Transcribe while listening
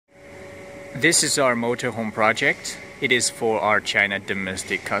This is our motorhome project. It is for our China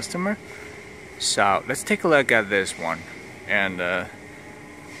domestic customer. So let's take a look at this one. And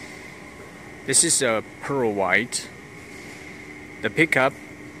this is a pearl white. The pickup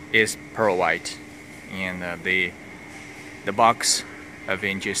is pearl white, and the box of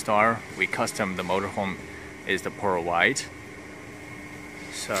njstar, we custom the motorhome, is the pearl white.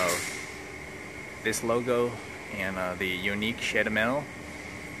 So this logo and the unique shed metal,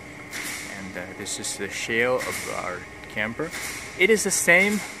 and this is the shell of our camper. It is the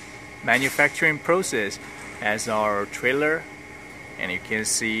same manufacturing process as our trailer, and you can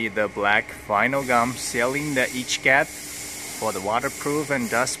see the black vinyl gum sealing the each gap for the waterproof and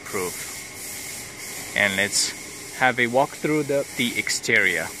dustproof. And let's have a walk through the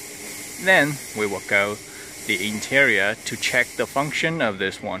exterior. Then we will go the interior to check the function of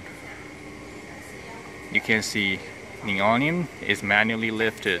this one. You can see the awning is manually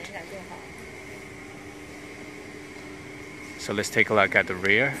lifted. So let's take a look at the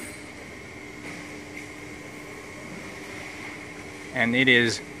rear. And it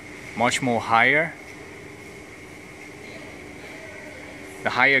is much more higher.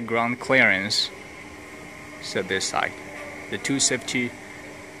 The higher ground clearance. So this side, the two safety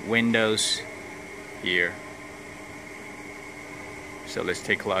windows here. So let's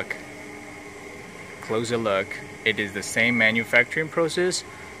take a look, closer look. It is the same manufacturing process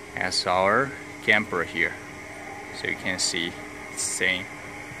as our camper here. So you can see it's the same.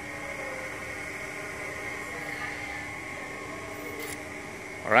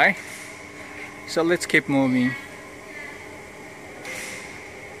 Alright, so let's keep moving.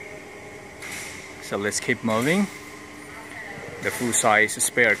 So let's keep moving. The full-size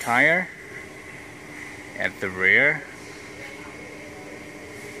spare tire at the rear.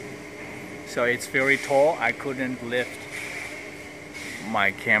 So it's very tall. I couldn't lift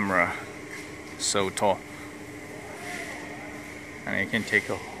my camera so tall. And you can take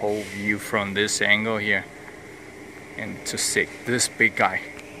a whole view from this angle here and to see this big guy.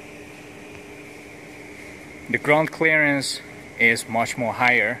 The ground clearance is much more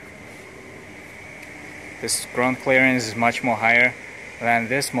higher. This ground clearance is much more higher than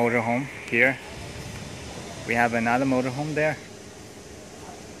this motorhome here. We have another motorhome there.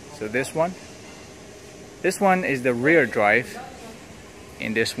 So this one is the rear drive,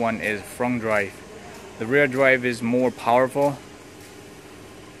 and this one is front drive. The rear drive is more powerful.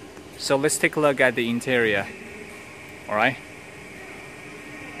 So let's take a look at the interior. Alright,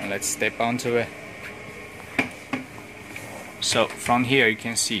 and let's step onto it. So from here you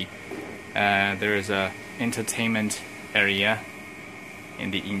can see there is a entertainment area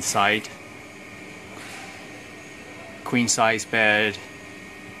in the inside. Queen size bed,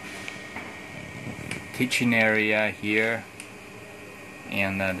 kitchen area here,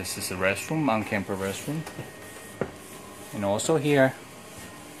 and this is the restroom, on-camper restroom. And also here,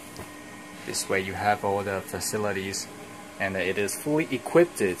 this way you have all the facilities, and it is fully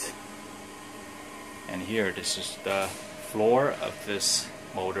equipped. And here, this is the floor of this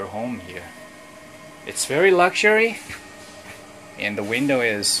motorhome here. It's very luxury, and the window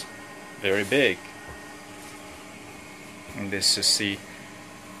is very big. And this is the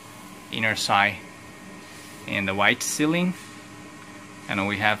inner side, and the white ceiling. And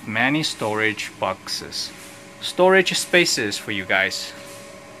we have many storage boxes, storage spaces for you guys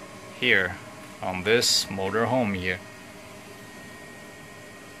here on this motorhome here.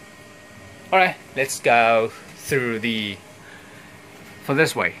 Alright, let's go through for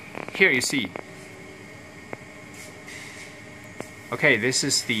this way. Here you see. Okay, this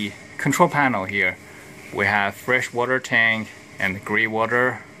is the control panel here. We have fresh water tank and gray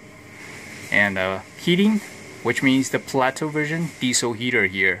water and heating, which means the plateau version diesel heater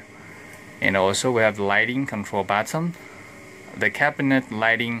here. And also we have the lighting control button, the cabinet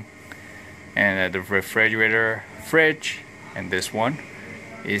lighting, and the refrigerator, fridge, and this one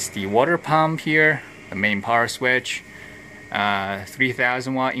is the water pump here, the main power switch,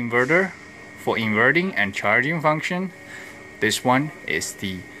 3000 watt inverter for inverting and charging function. This one is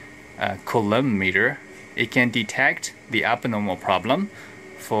the coulomb meter. It can detect the abnormal problem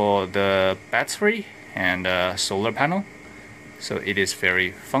for the battery and solar panel, so it is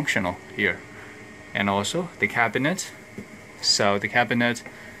very functional here. And also the cabinet. So the cabinet,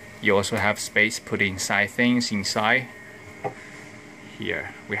 you also have space put inside things inside.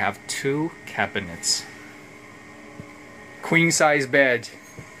 Here we have two cabinets. Queen size bed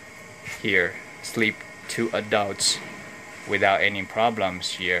here, sleep two adults without any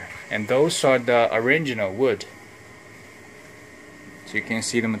problems here. And those are the original wood. So you can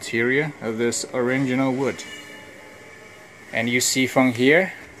see the material of this original wood. And you see from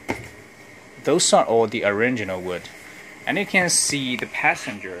here, those are all the original wood. And you can see the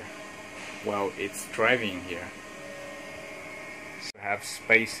passenger while it's driving here. So have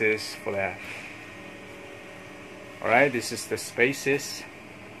spaces for that. Alright, this is the spaces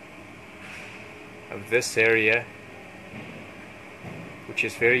of this area, which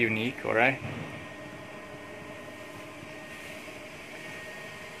is very unique, alright?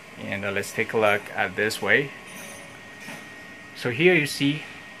 And let's take a look at this way. So here you see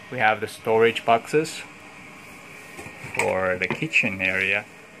we have the storage boxes for the kitchen area,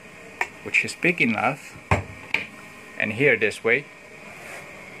 which is big enough. And here this way,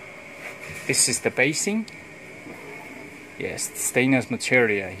 this is the basin. Yes, stainless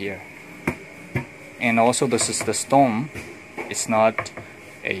material here. And also this is the stone. It's not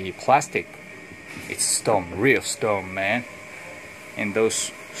a plastic, it's stone, real stone, man. And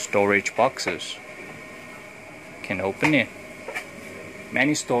those storage boxes, can open it.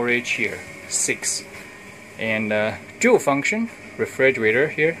 Many storage here, 6. And dual function refrigerator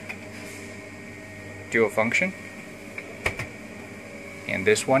here, dual function. And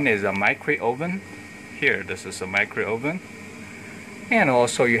this one is a micro oven. Here, this is a micro oven. And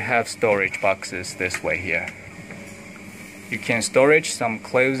also you have storage boxes this way here. You can storage some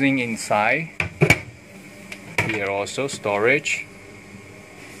clothing inside. Here also storage.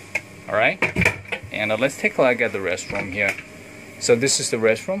 Alright, and let's take a look at the restroom here. So this is the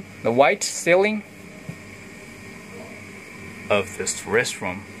restroom. The white ceiling of this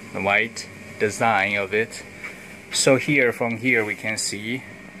restroom, the white design of it. So here, from here we can see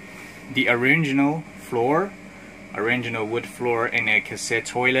the original floor, original wood floor, and a cassette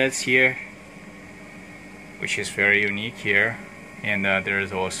toilets here, which is very unique here. And there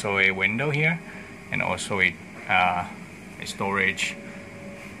is also a window here, and also a storage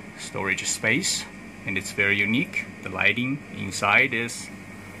space, and it's very unique. The lighting inside is,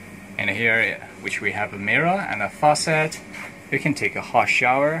 and here which we have a mirror and a faucet. You can take a hot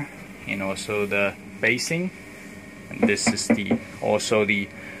shower, and also the basin. And this is also the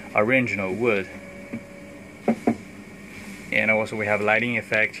original wood. And also we have lighting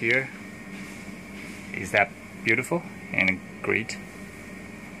effect here. Is that beautiful and great?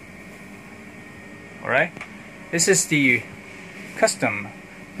 Alright, this is the custom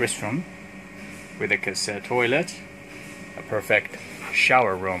restroom with a cassette toilet, a perfect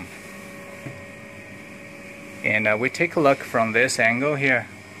shower room. And we take a look from this angle here.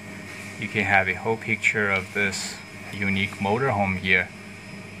 You can have a whole picture of this unique motorhome here.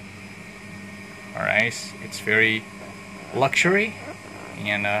 Alright, it's very luxury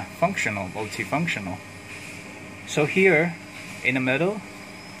and functional, multifunctional. So here in the middle,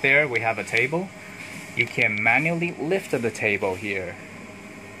 there we have a table. You can manually lift the table here.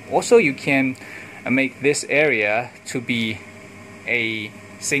 Also, you can make this area to be a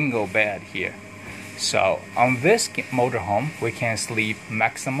single bed here. So on this motorhome, we can sleep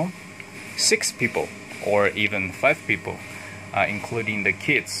maximum 6 people or even 5 people, including the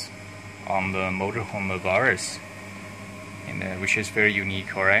kids on the motorhome of ours, and which is very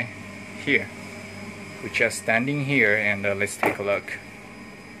unique. Alright, here we're just standing here, and let's take a look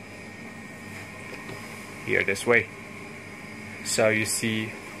here this way. So you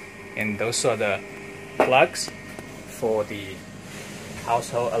see, and those are the plugs for the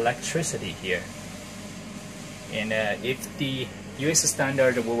household electricity here. And if the US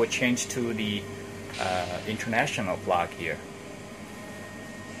standard, we will change to the international plug here.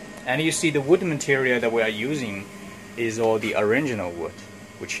 And you see the wood material that we are using is all the original wood,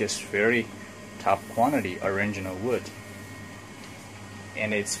 which is very top quantity original wood.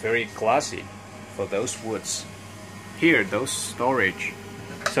 And it's very glossy for those woods. Here, those storage.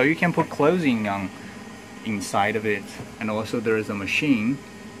 So you can put clothing on inside of it. And also there is a machine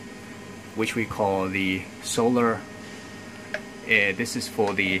which we call the solar. This is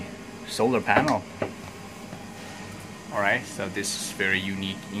for the solar panel. Alright, so this is very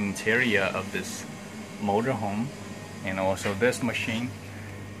unique interior of this motorhome. And also this machine,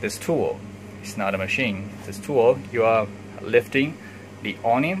 this tool, it's not a machine, this tool, you are lifting the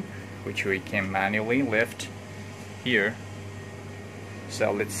awning, which we can manually lift here.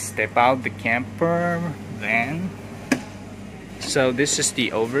 So let's step out the camper van. So this is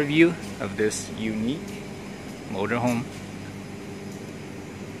the overview of this unique motorhome.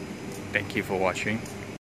 Thank you for watching.